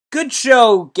Good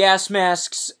show, gas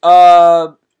masks.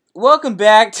 Welcome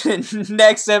back to the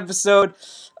next episode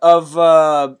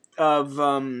of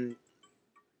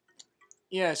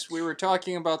Yes, we were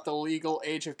talking about the legal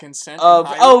age of consent.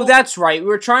 oh, that's right. We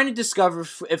were trying to discover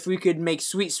if we could make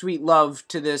sweet, sweet love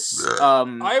to this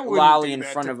lolly in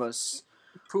front of us.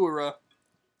 Pura.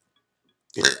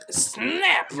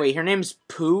 Snap. Wait, her name's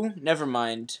Pooh? Never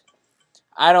mind.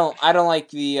 I don't like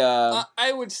the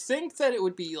I would think that it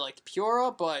would be like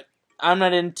Pura, but I'm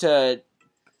not into.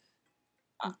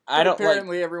 I don't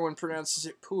apparently like everyone pronounces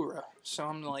it Pura, so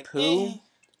I'm like Pooh,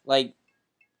 like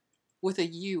with a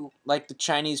U. like the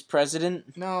Chinese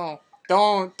president. No,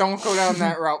 don't go down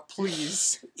that route,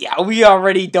 please. Yeah, we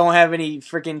already don't have any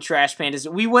freaking trash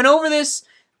pandas. We went over this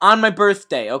on my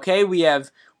birthday. Okay, we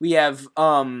have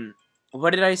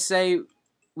what did I say?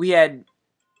 We had.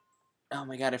 Oh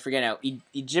my god, I forget now.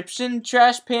 Egyptian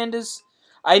trash pandas?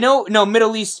 I know, no,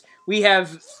 Middle East. We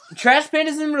have trash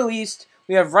pandas in the Middle East.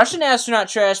 We have Russian astronaut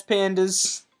trash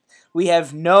pandas. We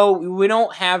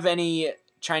don't have any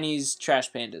Chinese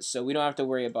trash pandas, so we don't have to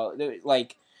worry about,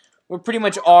 like, we're pretty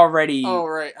much already... Oh,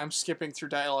 right, I'm skipping through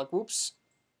dialogue. Whoops.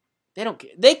 They don't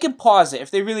care. They could pause it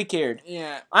if they really cared.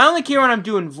 Yeah. I only care when I'm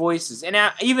doing voices, and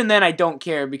even then I don't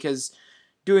care because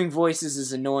doing voices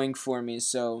is annoying for me,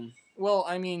 so... Well,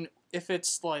 I mean... If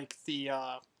it's like the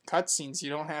cutscenes, you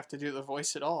don't have to do the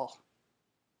voice at all.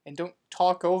 And don't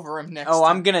talk over him next time.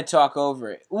 I'm gonna talk over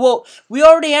it. Well, we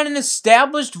already had an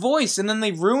established voice, and then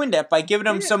they ruined it by giving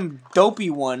him some dopey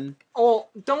one.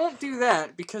 Well, don't do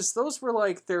that, because those were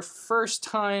like their first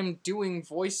time doing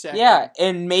voice acting. Yeah,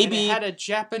 and maybe... And it had a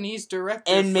Japanese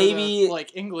director and maybe, the,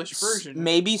 like, English version.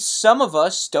 Maybe some of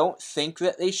us don't think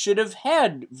that they should have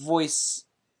had voice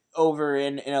over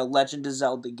in a Legend of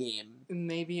Zelda game.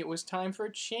 Maybe it was time for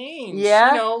a change.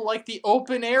 Yeah? You know, like the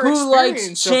open air Who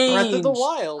experience likes of Breath of the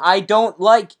Wild. I don't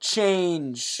like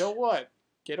change. So what?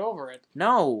 Get over it.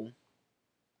 No.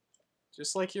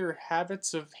 Just like your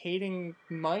habits of hating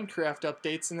Minecraft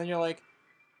updates, and then you're like,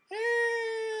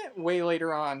 way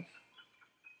later on.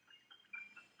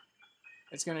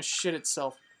 It's gonna shit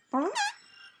itself.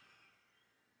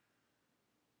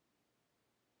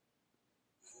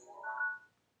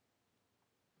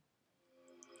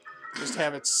 Just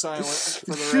have it silent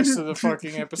for the rest of the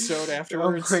fucking episode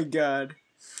afterwards. Oh my god.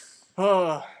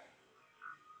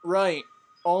 Right.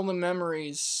 All the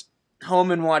memories. Home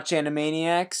and watch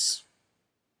Animaniacs.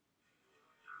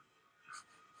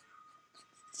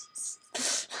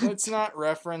 Let's not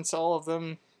reference all of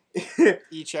them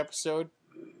each episode.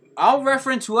 I'll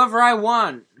reference whoever I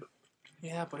want.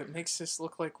 Yeah, but it makes this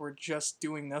look like we're just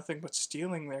doing nothing but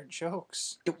stealing their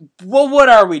jokes. Well, what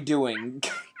are we doing?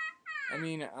 I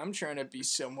mean, I'm trying to be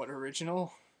somewhat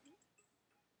original.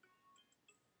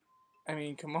 I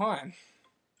mean, come on.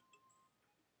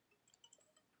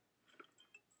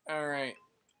 Alright.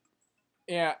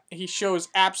 Yeah, he shows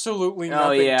absolutely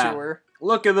nothing to her.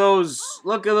 Look at those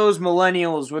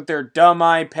millennials with their dumb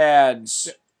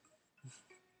iPads.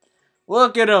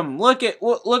 Look at them. Look at that.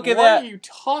 What are you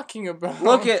talking about?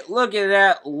 Look at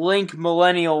that Link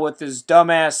millennial with his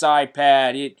dumbass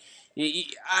iPad.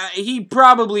 He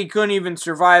probably couldn't even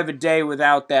survive a day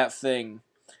without that thing.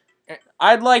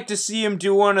 I'd like to see him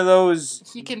do one of those...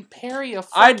 He can parry a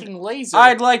fucking laser.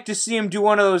 I'd like to see him do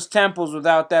one of those temples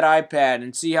without that iPad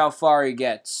and see how far he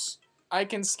gets. I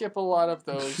can skip a lot of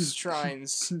those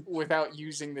shrines without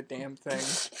using the damn thing.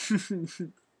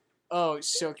 Oh,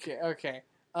 so okay.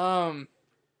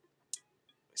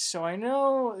 So I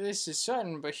know this is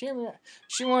Sutton, but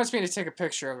she wants me to take a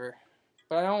picture of her.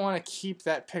 But I don't want to keep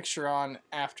that picture on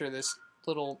after this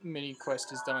little mini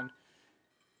quest is done.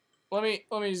 Let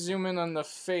me zoom in on the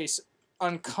face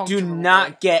uncomfortably. Do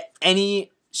not get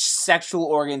any sexual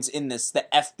organs in this. The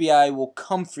FBI will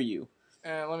come for you.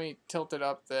 Let me tilt it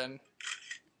up then.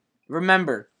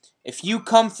 Remember, if you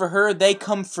come for her, they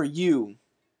come for you.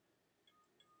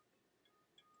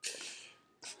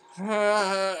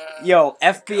 Yo,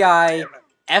 FBI,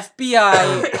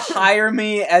 hire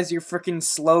me as your freaking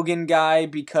slogan guy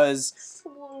because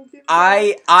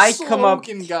I come up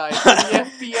slogan guy for the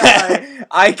FBI.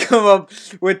 I come up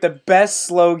with the best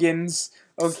slogans.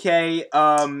 Okay,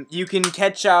 you can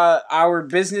catch our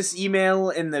business email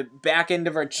in the back end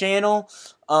of our channel.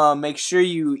 Make sure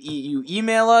you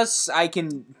email us. I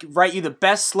can write you the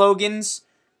best slogans.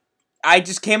 I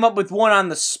just came up with one on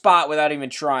the spot without even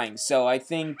trying, so I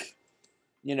think,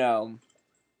 you know...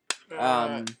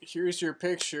 here's your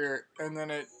picture, and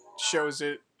then it shows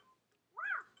it.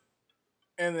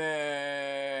 And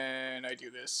then I do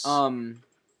this. Hold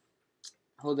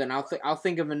on, I'll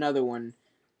think of another one.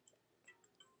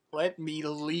 Let me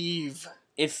leave.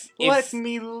 Let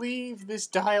me leave this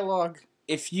dialogue.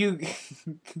 If you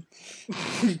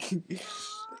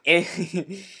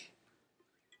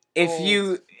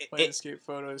landscape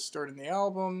photos stored in the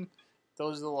album,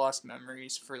 those are the lost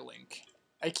memories for Link.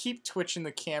 I keep twitching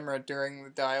the camera during the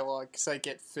dialogue because I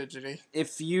get fidgety.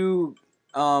 If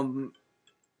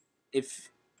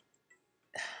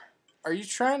Are you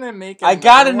trying to make? I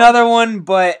got another one,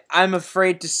 but I'm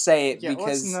afraid to say it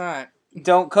because let's not.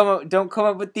 Don't come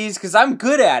up with these because I'm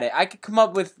good at it. I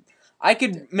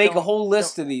could make a whole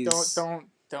list of these.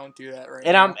 Don't do that right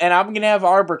now. I'm gonna have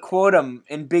Arbor quote them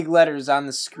in big letters on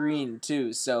the screen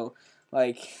too. So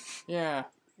like, yeah,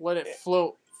 let it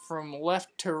float from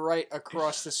left to right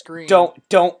across the screen.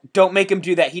 Don't make him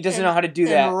do that. He doesn't know how to do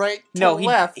that. And right to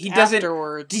left he doesn't.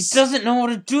 Afterwards. He doesn't know how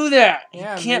to do that.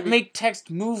 Yeah, he can't make text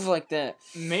move like that.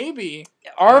 Maybe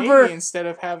Arbor, instead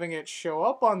of having it show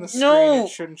up on the screen, it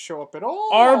shouldn't show up at all.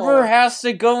 Arbor has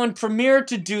to go in Premiere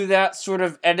to do that sort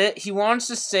of edit. He wants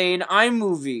to say in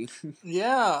iMovie.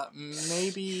 Yeah,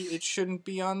 maybe it shouldn't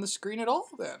be on the screen at all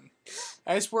then.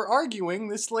 As we're arguing,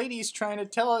 this lady's trying to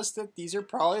tell us that these are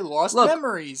probably lost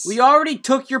memories. We already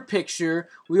took your picture.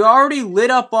 We already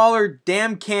lit up all our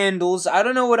damn candles. I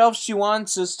don't know what else she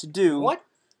wants us to do. What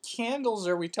candles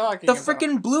are we talking about? The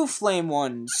freaking blue flame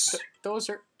ones.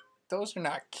 Those are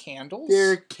not candles.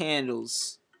 They're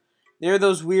candles. They're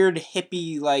those weird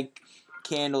hippie like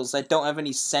candles that don't have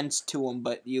any sense to them,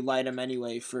 but you light them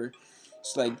anyway for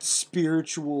like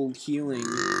spiritual healing.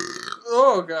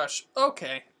 Oh gosh.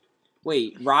 Okay.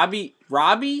 Wait, Robbie?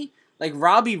 Like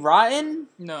Robbie Rotten?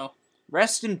 No.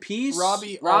 Rest in peace?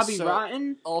 Robbie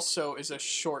Rotten? Also is a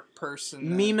short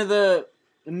person. Meme of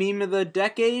the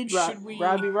decade?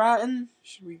 Robbie Rotten?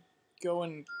 Should we go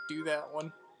and do that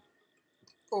one?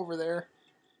 Over there.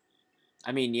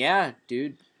 I mean, yeah,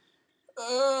 dude.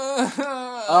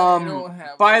 I don't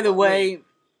have by the way,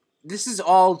 this is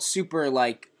all super,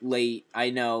 like, late, I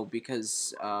know,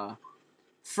 because,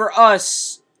 for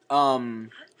us,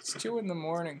 it's 2 in the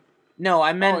morning. No,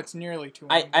 I meant... Oh, it's nearly 2 in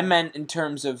the morning. I meant in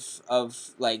terms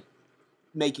of, like,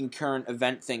 making current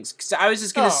event things. Because I was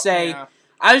just gonna say... Yeah.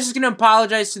 I was just gonna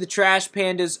apologize to the Trash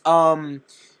Pandas,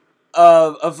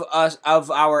 of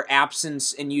our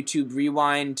absence in YouTube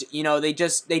Rewind. You know, they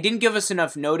didn't give us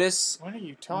enough notice. What are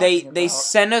you talking about? They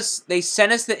sent us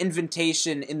the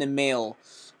invitation in the mail.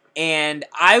 And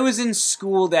I was in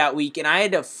school that week, and I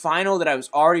had a final that I was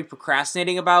already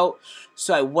procrastinating about,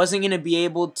 so I wasn't gonna be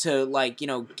able to, like, you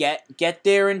know, get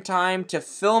there in time to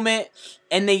film it.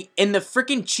 And the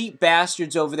freaking cheap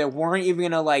bastards over there weren't even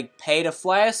gonna, like, pay to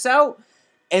fly us out.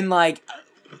 And, like,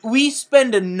 we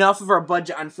spend enough of our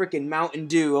budget on freaking Mountain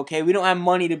Dew, okay? We don't have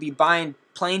money to be buying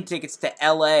plane tickets to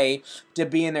LA to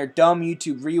be in their dumb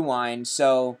YouTube Rewind,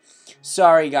 so...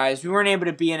 Sorry, guys. We weren't able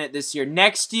to be in it this year.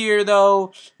 Next year,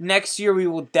 though, we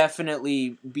will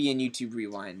definitely be in YouTube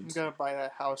Rewind. I'm gonna buy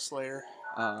that house later.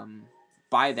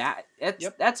 Buy that?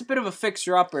 That's a bit of a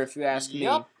fixer-upper, if you ask me.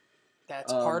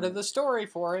 That's part of the story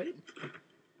for it.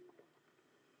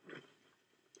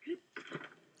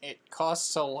 It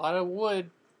costs a lot of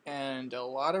wood and a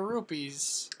lot of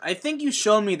rupees. I think you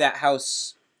showed me that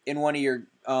house in one of your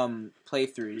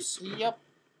playthroughs. Yep.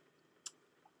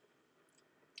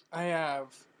 I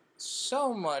have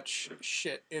so much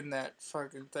shit in that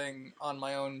fucking thing on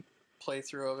my own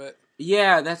playthrough of it.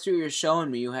 Yeah, that's what you were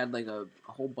showing me. You had like a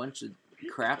whole bunch of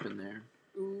crap in there.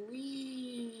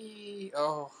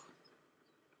 Oh,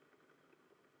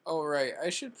 right. I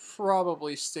should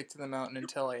probably stick to the mountain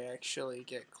until I actually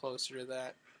get closer to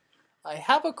that. I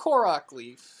have a Korok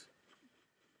leaf,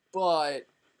 but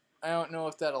I don't know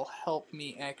if that'll help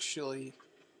me actually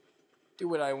do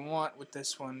what I want with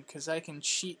this one, because I can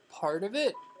cheat part of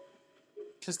it,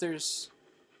 because there's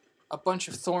a bunch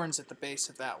of thorns at the base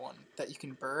of that one that you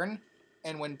can burn,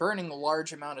 and when burning a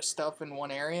large amount of stuff in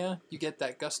one area, you get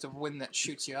that gust of wind that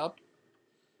shoots you up,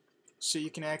 so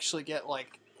you can actually get,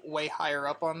 like, way higher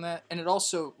up on that, and it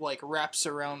also, like, wraps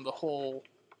around the whole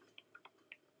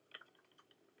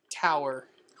tower.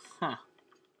 Huh.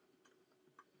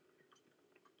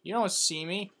 You don't see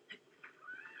me.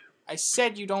 I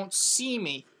said you don't see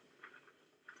me.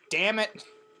 Damn it.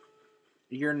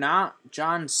 You're not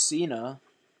John Cena.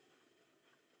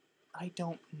 I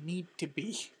don't need to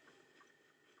be.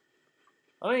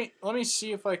 Let me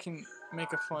see if I can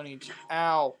make a funny...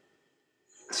 Ow.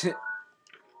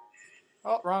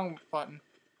 Oh, wrong button.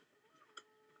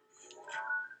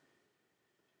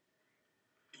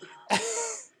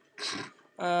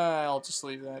 I'll just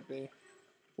leave that be.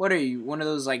 What are you, one of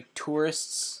those, like,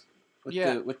 tourists?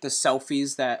 With the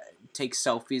selfies that take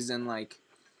selfies in, like,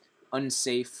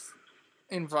 unsafe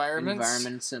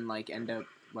environments and, like, end up,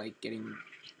 like, getting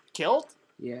Killed?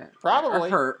 Yeah.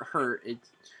 Probably. Or hurt.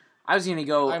 I was gonna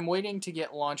go... I'm waiting to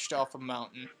get launched off a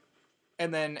mountain.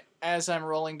 And then, as I'm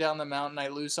rolling down the mountain, I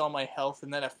lose all my health,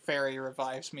 and then a fairy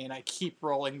revives me, and I keep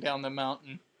rolling down the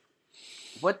mountain.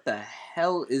 What the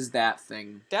hell is that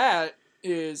thing? That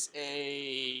is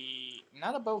a...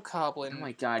 not a bokoblin, Oh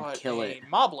my god, but kill a it.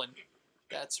 moblin.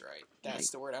 That's right. That's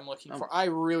the word I'm looking for. I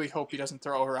really hope he doesn't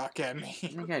throw a rock at me.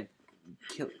 Oh my god,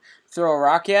 kill it. Throw a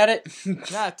rock at it?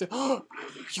 Not to...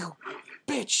 You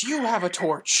bitch, you have a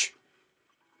torch.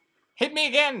 Hit me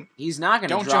again. He's not gonna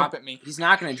Don't drop... jump at me. He's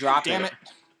not gonna drop it. Damn it.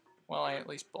 Well, I at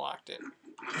least blocked it.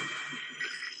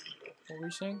 What were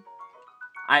you saying?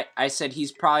 I said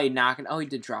he's probably not gonna... Oh, he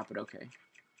did drop it, okay.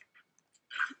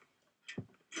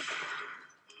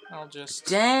 I'll just...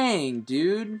 Dang,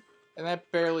 dude. And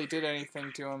that barely did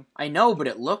anything to him. I know, but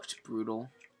it looked brutal.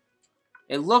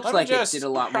 It looked like it did a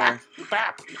lot more.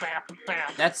 Bap, bap,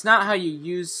 bap. That's not how you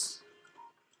use...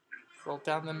 Roll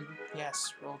down them.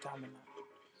 Yes, roll down them.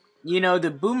 You know, the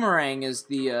boomerang is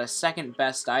the second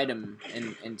best item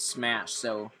in Smash,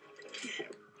 so...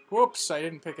 Whoops, I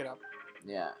didn't pick it up.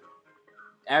 Yeah.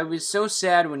 I was so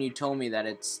sad when you told me that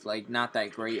it's, like, not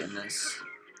that great in this.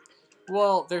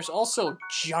 Well, there's also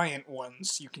giant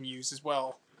ones you can use as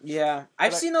well. Yeah.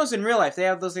 I've seen those in real life. They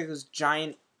have those, like, those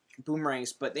giant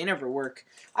boomerangs, but they never work.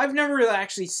 I've never really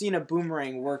actually seen a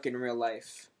boomerang work in real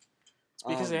life. It's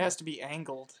because it has to be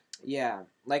angled. Yeah.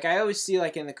 Like, I always see,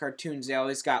 like, in the cartoons, they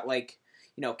always got, like,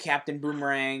 you know, Captain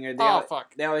Boomerang, or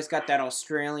they always got that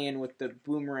Australian with the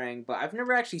boomerang, but I've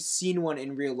never actually seen one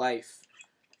in real life.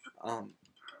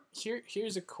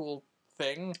 Here's a cool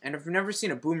thing. And I've never seen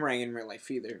a boomerang in real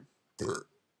life either.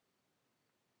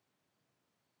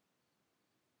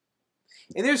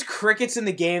 And there's crickets in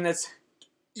the game that's...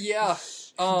 Yeah.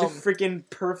 the freaking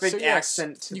perfect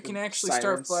accent. You can actually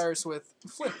start fires with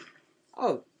flint.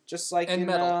 Oh, just like in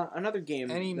another game.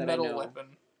 Any that metal I know.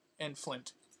 weapon and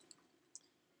flint.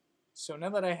 So now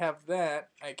that I have that,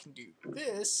 I can do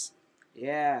this.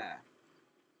 Yeah.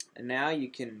 And now you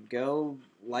can go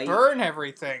light. Burn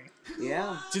everything.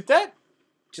 Yeah. Did that?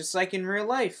 Just like in real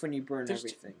life when you burn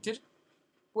everything.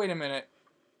 Wait a minute.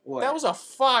 What? That was a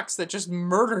fox that just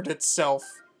murdered itself.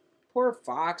 Poor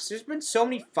fox. There's been so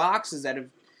many foxes that have...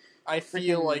 I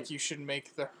feel like you should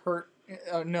make the hurt...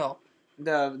 no.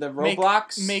 The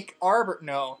Roblox? Make Arbor...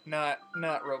 No, not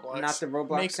Roblox. Not the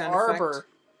Roblox sound Arbor effect?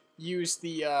 use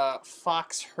the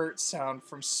fox hurt sound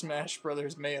from Smash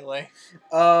Brothers Melee.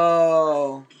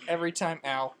 Oh. Every time...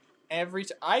 Ow.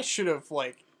 I should have,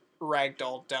 like,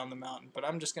 ragdolled down the mountain, but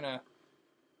I'm just gonna...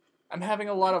 I'm having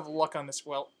a lot of luck on this.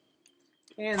 Well...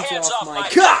 Hands off my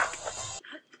cock!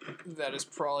 That is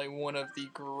probably one of the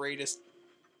greatest,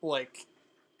 like...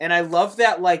 And I love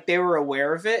that, like, they were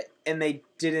aware of it, and they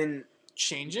didn't...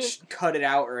 change it? Cut it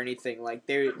out or anything. Like,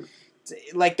 they...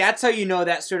 Like, that's how you know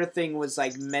that sort of thing was,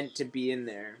 like, meant to be in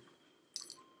there.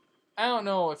 I don't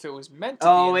know if it was meant to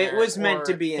be in there. Oh, it was meant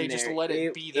to be in there. They just let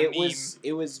it be the meme.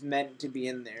 It was meant to be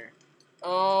in there.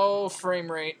 Oh,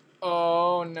 frame rate.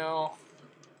 Oh, no.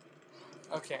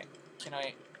 Okay. Can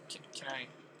I...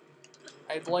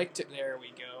 I'd like to... There we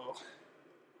go.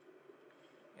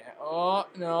 Yeah. Oh,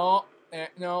 no.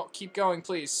 No, keep going,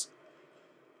 please.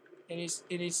 It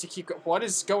needs to keep going. What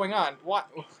is going on? What?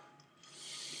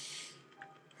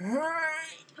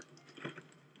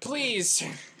 Please.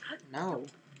 No.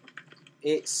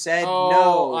 It said no.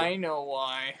 no. I know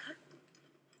why.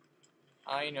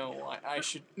 I know why. I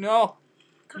should... No.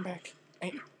 Come back.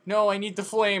 No, I need the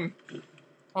flame.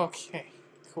 Okay.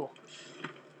 Cool.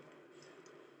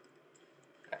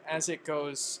 As it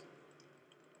goes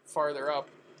farther up.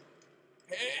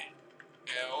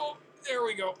 Oh, there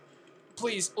we go.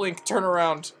 Please, Link, turn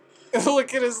around.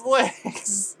 Look at his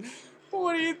legs.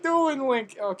 What are you doing,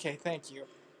 Link? Okay, thank you.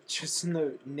 Just in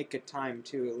the nick of time,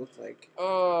 too, it looked like.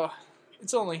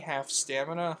 It's only half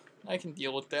stamina. I can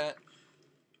deal with that.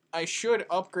 I should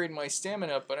upgrade my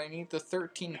stamina, but I need the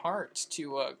 13 hearts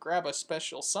to grab a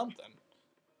special something.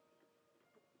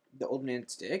 The old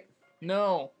man's stick?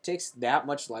 No. Takes that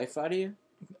much life out of you?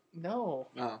 No.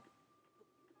 Oh.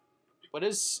 But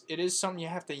it is something you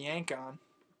have to yank on.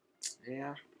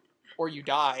 Yeah. Or you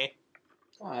die.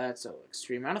 Oh, that's so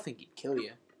extreme. I don't think he'd kill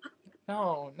you.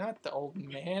 No, not the old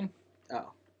man.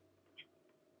 Oh.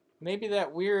 Maybe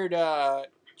that weird,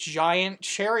 giant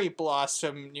cherry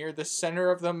blossom near the center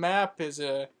of the map is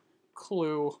a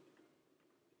clue.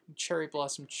 Cherry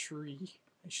blossom tree,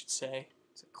 I should say.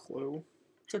 It's a clue.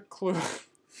 It's a clue.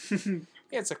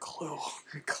 Yeah, it's a clue.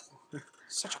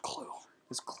 Such a clue.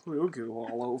 There's clue goo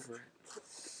all over it.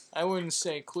 I wouldn't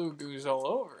say clue goo's all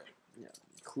over it. Yeah,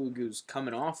 clue goo's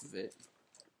coming off of it.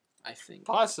 I think.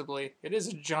 Possibly. It is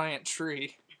a giant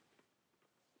tree.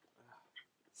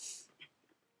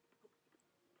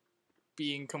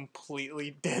 Being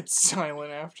completely dead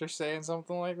silent after saying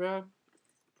something like that.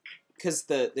 Because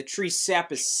the tree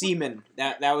sap is semen.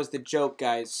 That was the joke,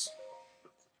 guys.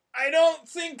 I don't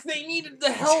think they needed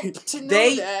the help to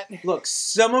know that. Look,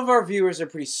 some of our viewers are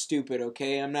pretty stupid,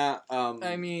 okay? I'm not,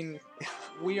 I mean,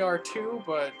 we are too,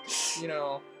 but, you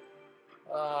know,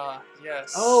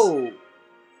 yes. Oh,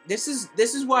 this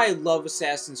is why I love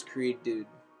Assassin's Creed, dude.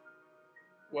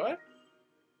 What?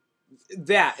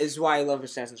 That is why I love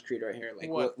Assassin's Creed right here. Like,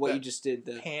 what you just did.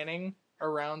 Panning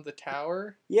around the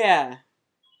tower? Yeah.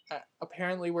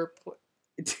 Apparently we're...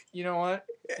 You know what?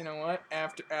 You know what?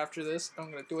 After this, I'm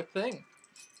gonna do a thing.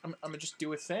 I'm gonna just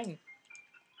do a thing.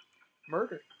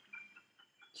 Murder.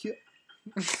 Yeah.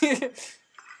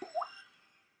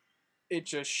 It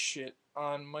just shit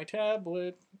on my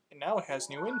tablet, and now it has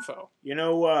new info. You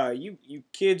know, you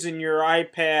kids and your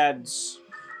iPads,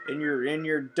 and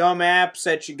your dumb apps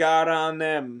that you got on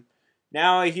them.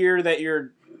 Now I hear that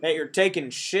you're taking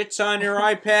shits on your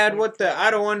iPad. What the? I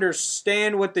don't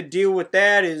understand what the deal with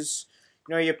that is.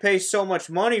 You know, you pay so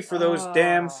much money for those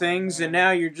damn things, man. and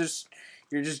now you're just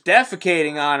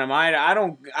defecating on them. I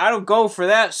don't go for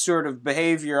that sort of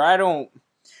behavior. I don't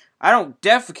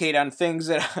defecate on things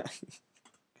that.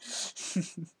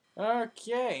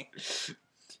 Okay.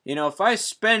 You know, if I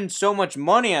spend so much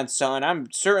money on something,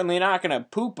 I'm certainly not gonna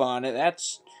poop on it.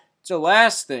 It's the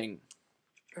last thing.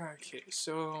 Okay,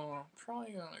 so I'm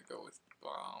probably gonna go with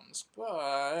bombs,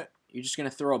 but You're just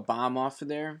gonna throw a bomb off of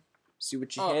there? See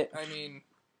what you hit? I mean,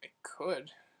 I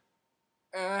could.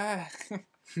 That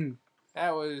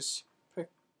was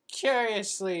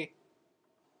precariously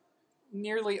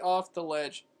nearly off the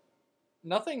ledge.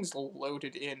 Nothing's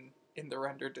loaded in the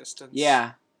render distance.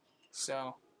 Yeah.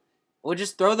 So. We'll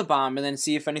just throw the bomb and then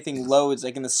see if anything loads,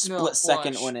 like in the split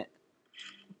second when it...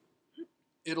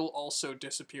 It'll also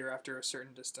disappear after a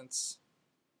certain distance.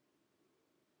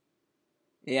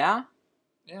 Yeah?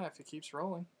 Yeah, if it keeps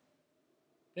rolling.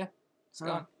 Yeah, it's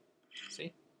gone.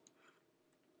 See?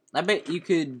 I bet you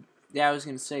could... Yeah, I was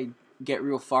gonna say, get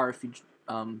real far if you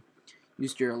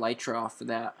used your elytra off of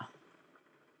that.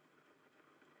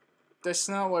 That's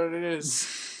not what it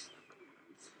is.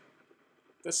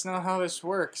 That's not how this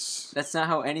works. That's not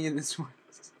how any of this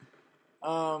works.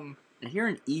 I hear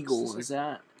an eagle. Is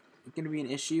that gonna be an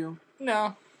issue?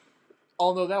 No.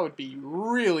 Although that would be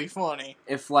really funny.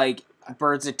 If, like,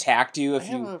 birds attacked you, I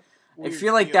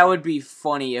feel like that would be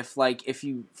funny if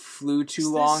you flew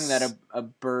too long that a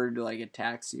bird, like,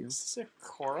 attacks you. Is this a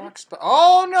Koroks?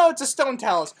 Oh, no, it's a stone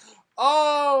talus.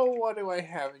 Oh, what do I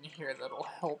have in here that'll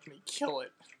help me kill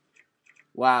it?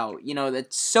 Wow, you know,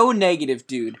 that's so negative,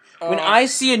 dude. When I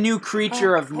see a new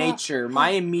creature of nature,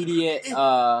 my immediate,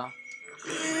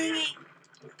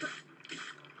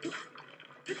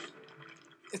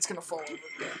 It's gonna fall over.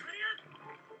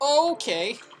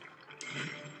 Okay.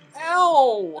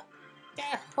 Ow!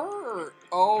 That hurt.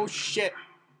 Oh, shit.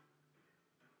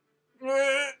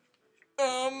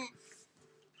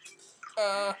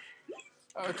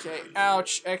 Okay,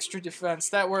 ouch, extra defense.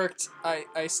 That worked.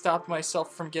 I stopped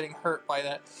myself from getting hurt by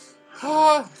that.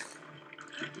 I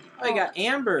got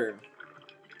Amber.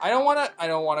 I don't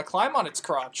wanna climb on its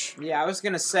crotch. Yeah, I was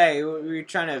gonna say, we were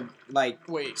trying to, like,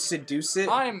 seduce it.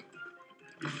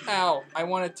 Ow, I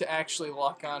wanted to actually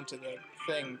lock onto the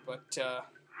thing, but,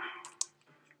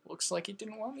 looks like it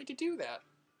didn't want me to do that.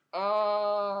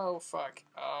 Oh, fuck.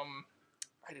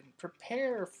 I didn't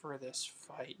prepare for this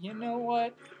fight. You know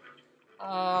what?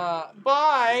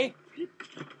 Bye!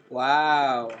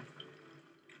 Wow.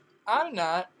 I'm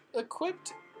not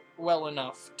equipped well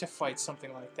enough to fight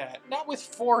something like that. Not with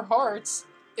 4 hearts.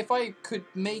 If I could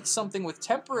make something with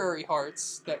temporary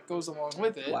hearts that goes along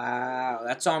with it. Wow.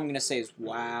 That's all I'm gonna say is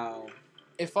wow.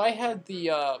 If I had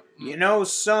the, You know,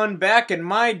 son, back in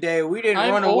my day, we didn't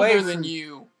I'm run away older than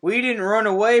you. We didn't run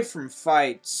away from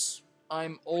fights.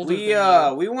 I'm older than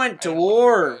you. We went to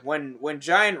war when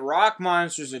giant rock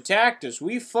monsters attacked us.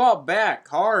 We fought back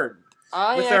hard.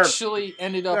 I actually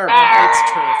ended up on its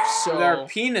turf, so... With our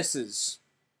penises.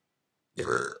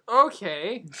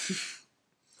 Okay.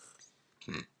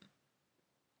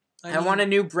 I want a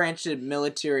new branch of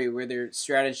military where their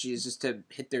strategy is just to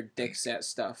hit their dicks at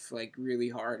stuff, like, really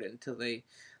hard until they,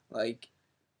 like,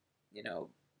 you know,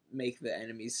 make the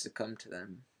enemies succumb to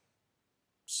them.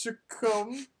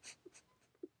 Succumb?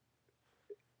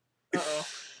 Uh-oh.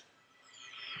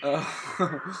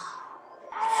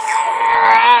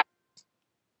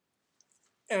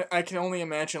 I can only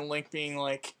imagine Link being,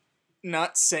 like,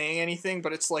 not saying anything,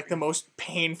 but it's, like, the most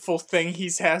painful thing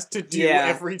he has to do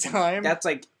every time. That's,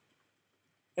 like,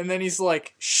 And then he's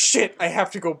like, shit, I have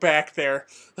to go back there.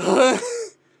 And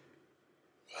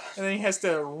then he has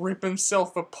to rip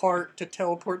himself apart to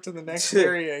teleport to the next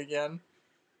area again.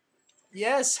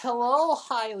 Yes, hello,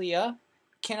 Hylia.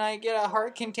 Can I get a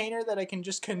heart container that I can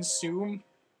just consume?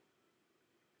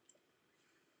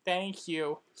 Thank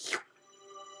you.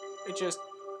 It just...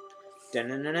 Can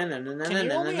you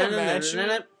only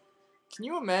imagine... Can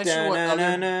you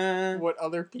imagine what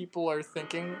other people are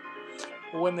thinking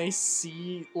when they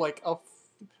see, like,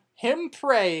 him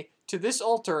pray to this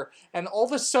altar, and all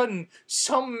of a sudden,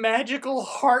 some magical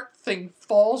heart thing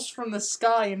falls from the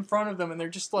sky in front of them, and they're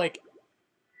just like,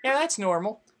 yeah, that's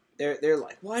normal. They're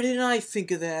like, why didn't I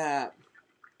think of that?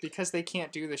 Because they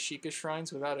can't do the Sheikah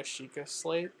shrines without a Sheikah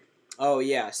slate. Oh,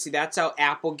 yeah. See, that's how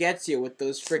Apple gets you with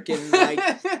those freaking, like...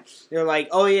 They're like,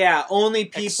 oh, yeah, only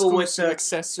people with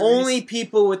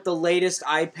the latest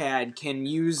iPad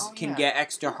can get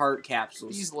extra heart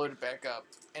capsules. These loaded back up,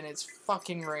 and it's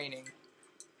fucking raining.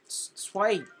 That's why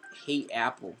I hate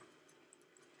Apple.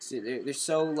 See, they're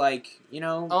so, like, you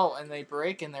know... Oh, and they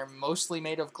break, and they're mostly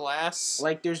made of glass.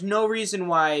 Like, there's no reason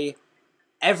why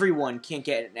everyone can't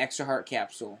get an extra heart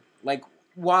capsule. Like...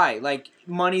 Why? Like,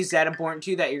 money's that important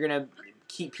to you that you're gonna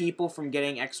keep people from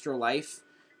getting extra life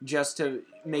just to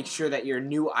make sure that your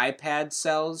new iPad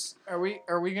sells? Are we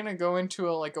gonna go into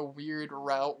a weird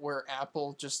route where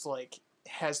Apple just, like,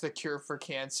 has the cure for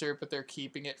cancer, but they're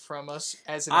keeping it from us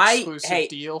as an exclusive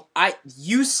deal?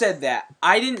 You said that.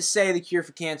 I didn't say the cure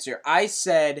for cancer. I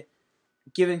said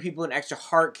giving people an extra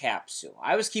heart capsule.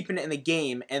 I was keeping it in the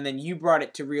game, and then you brought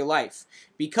it to real life.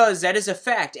 Because that is a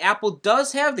fact. Apple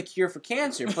does have the cure for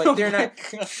cancer, but they're not...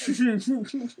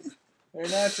 They're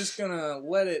not just gonna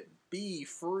let it be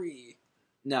free.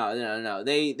 No.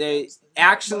 They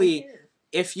actually...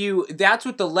 That's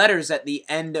what the letters at the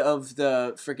end of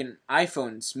the freaking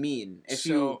iPhones mean. If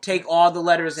you take all the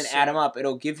letters and add them up,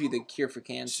 it'll give you the cure for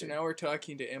cancer. So now we're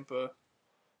talking to Impa.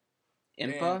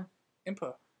 Impa?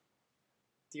 Impa.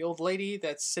 The old lady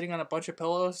that's sitting on a bunch of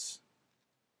pillows,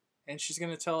 and she's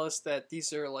going to tell us that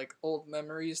these are, like, old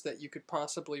memories that you could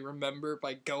possibly remember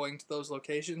by going to those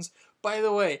locations. By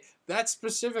the way, that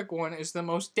specific one is the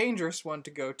most dangerous one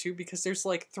to go to because there's,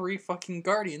 like, 3 fucking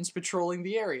guardians patrolling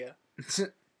the area.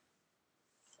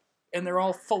 And they're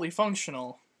all fully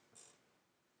functional.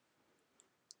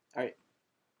 Alright.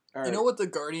 You know what the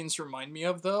guardians remind me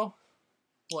of, though?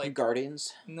 Like...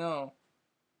 Guardians? No.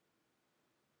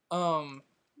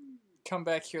 Come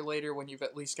back here later when you've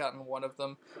at least gotten one of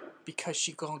them, because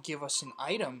she gonna give us an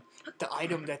item. The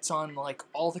item that's on, like,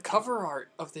 all the cover art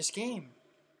of this game.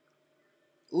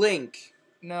 Link.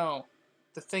 No.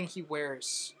 The thing he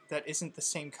wears that isn't the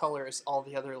same color as all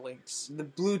the other Links. The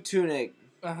blue tunic.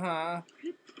 Uh-huh.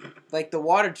 Like the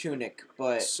water tunic,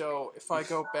 but... So, if I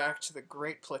go back to the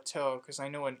Great Plateau, because I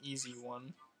know an easy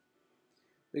one...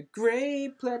 The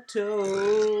Great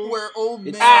Plateau. Where old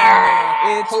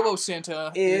man Hobo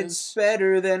Santa It's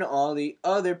better than all the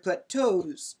other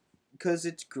plateaus. Because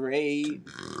it's great.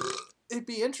 It'd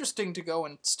be interesting to go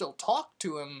and still talk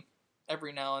to him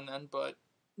every now and then, but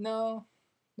no.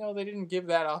 No, they didn't give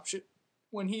that option.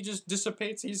 When he just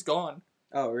dissipates, he's gone.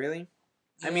 Oh, really?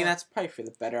 Yeah. I mean, that's probably for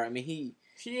the better. I mean, he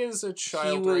is a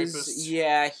child rapist.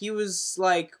 Yeah, he was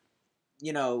like,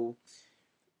 you know,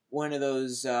 one of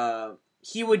those...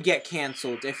 he would get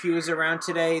canceled. If he was around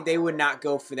today, they would not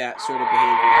go for that sort of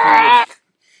behavior.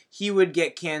 He would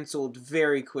get canceled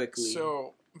very quickly.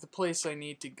 So, the place I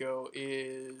need to go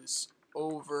is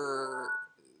over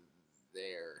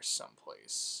there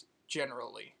someplace,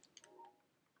 generally.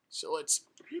 So let's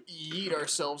yeet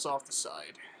ourselves off the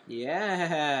side.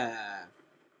 Yeah.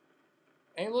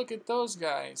 Hey, look at those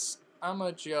guys.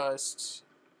 I'ma just...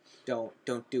 Don't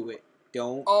do it.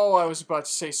 Don't. Oh, I was about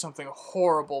to say something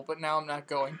horrible, but now I'm not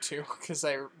going to, because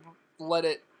I let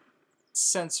it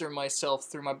censor myself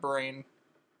through my brain.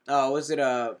 Oh, was it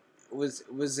a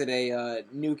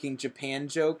nuking Japan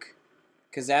joke?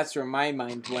 Because that's where my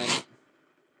mind went.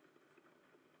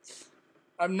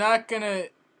 I'm not gonna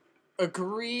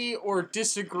agree or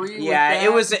disagree with Yeah, that.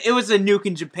 it was a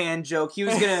nuking Japan joke. He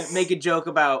was gonna make a joke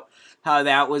about how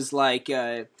that was like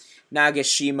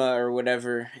Nagashima or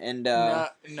whatever, and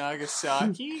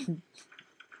Nagasaki.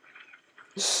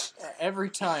 Every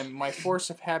time, my force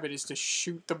of habit is to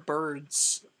shoot the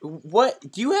birds.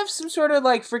 What? Do you have some sort of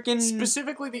like freaking...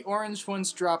 Specifically, the orange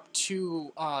ones drop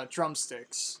 2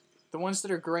 drumsticks. The ones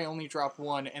that are gray only drop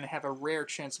 1 and have a rare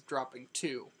chance of dropping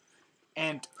 2.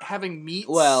 And having meats...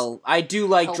 Well, I do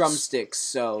like drumsticks,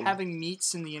 so... Having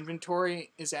meats in the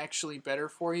inventory is actually better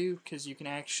for you, because you can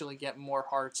actually get more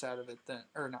hearts out of it than...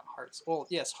 Or not hearts. Well,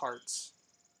 yes, hearts.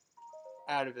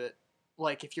 Out of it.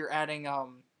 Like, if you're adding,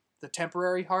 the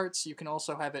temporary hearts, you can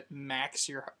also have it max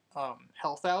your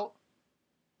health out,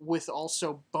 with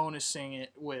also bonusing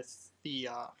it with the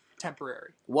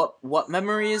temporary. What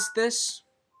memory is this?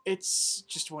 It's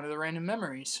just one of the random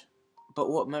memories. But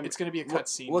what memory? It's going to be a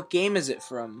cutscene. What game is it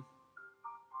from?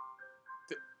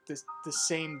 The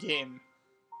same game.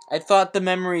 I thought the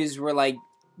memories were like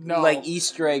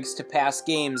Easter eggs to past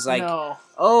games. Like, no.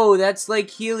 Oh, that's Lake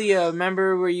Hylia.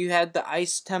 Remember where you had the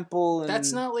ice temple? And...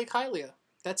 That's not Lake Hylia.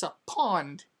 That's a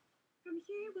pond. From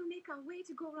here, we'll make our way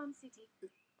to Goron City.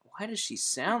 Why does she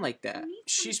sound like that?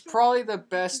 She's probably the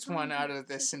best one out of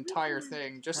this entire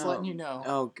thing. Just letting you know.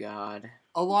 Oh God.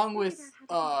 Along with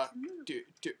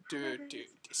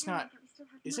it's not.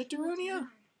 Is it Darunia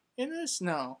in this?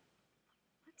 No.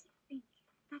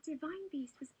 That divine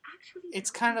beast was actually it's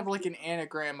kind of like an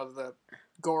anagram of the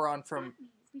Goron from...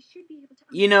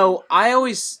 You know,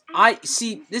 I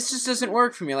see, this just doesn't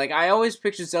work for me. Like, I always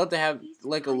picture Zelda to have,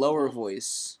 like, a lower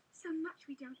voice.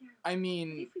 I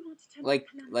mean, like,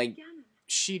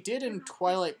 she did in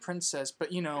Twilight Princess,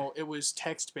 but, you know, it was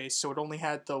text-based, so it only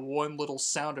had the one little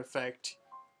sound effect.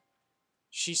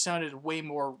 She sounded way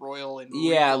more royal and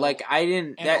yeah, regal, like, I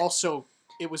didn't... And also...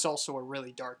 It was also a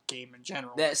really dark game in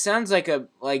general. That sounds like a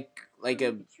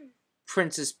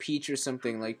Princess Peach or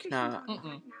something. Like, nah.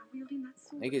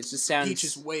 Like, it just sounds... Peach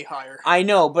is way higher. I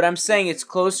know, but I'm saying it's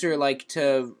closer, like,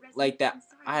 to, like, that...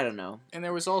 I don't know. And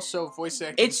there was also voice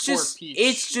acting for Peach.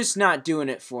 It's just not doing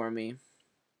it for me.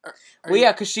 Well,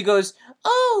 yeah, because she goes,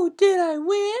 "Oh, did I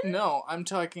win?" No, I'm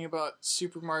talking about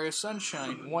Super Mario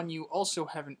Sunshine, one you also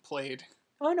haven't played.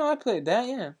 Oh, no, I played that,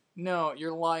 yeah. No,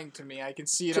 you're lying to me. I can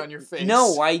see it on your face.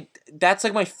 No, that's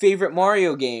like my favorite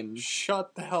Mario game.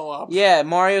 Shut the hell up. Yeah,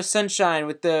 Mario Sunshine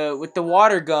with the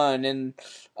water gun and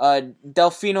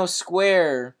Delfino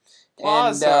Square.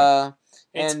 Plaza.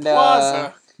 And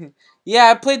Plaza.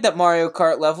 Yeah, I played that Mario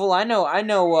Kart level. I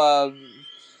know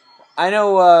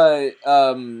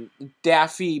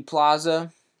Daffy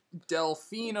Plaza.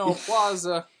 Delfino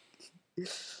Plaza.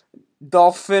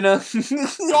 Dolphina.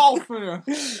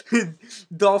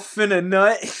 Dolphina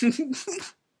nut.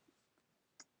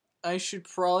 I should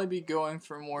probably be going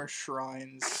for more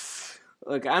shrines.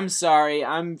 Look, I'm sorry.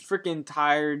 I'm freaking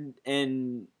tired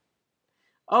and...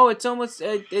 Oh, it's almost...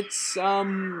 It's,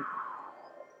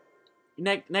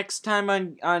 next time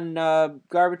on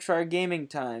Garbage Fire Gaming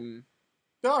time.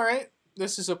 Alright.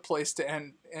 This is a place to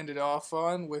end it off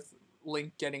on, with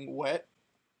Link getting wet.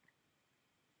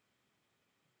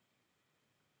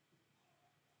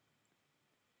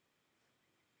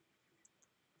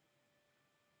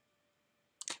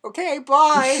 Okay,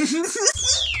 bye!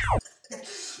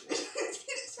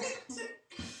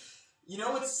 You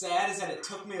know what's sad is that it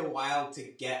took me a while to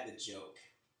get the joke.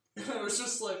 It was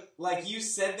just like... Like, you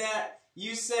said that,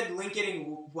 you said Link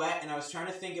getting wet, and I was trying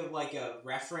to think of, like, a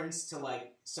reference to,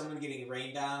 like, someone getting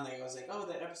rained on. Like, I was like, oh,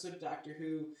 that episode of Doctor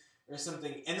Who, or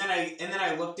something. And then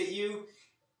I looked at you,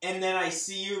 and then I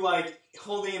see you, like,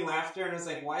 holding in laughter, and I was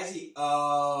like, why is he...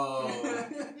 Oh...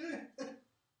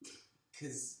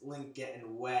 Because Link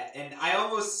getting wet. And I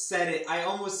almost said it. I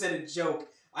almost said a joke.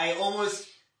 I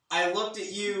looked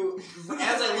at you.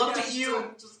 As I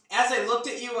looked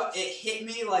at you, it hit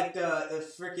me like the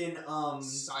freaking,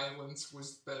 Silence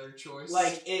was the better choice.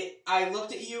 Like, I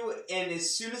looked at you, and as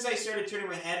soon as I started turning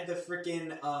my head, the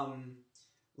freaking,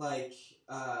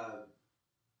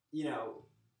 you know,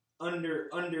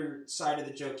 underside of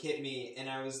the joke hit me, and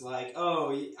I was like,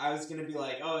 oh, I was gonna be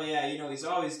like, oh yeah, you know, he's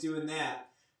always doing that.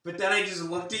 But then I just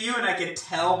looked at you, and I could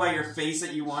tell by your face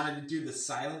that you wanted to do the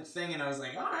silent thing, and I was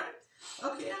like, alright,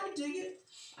 okay, I dig it.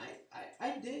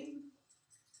 I dig.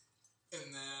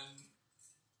 And then...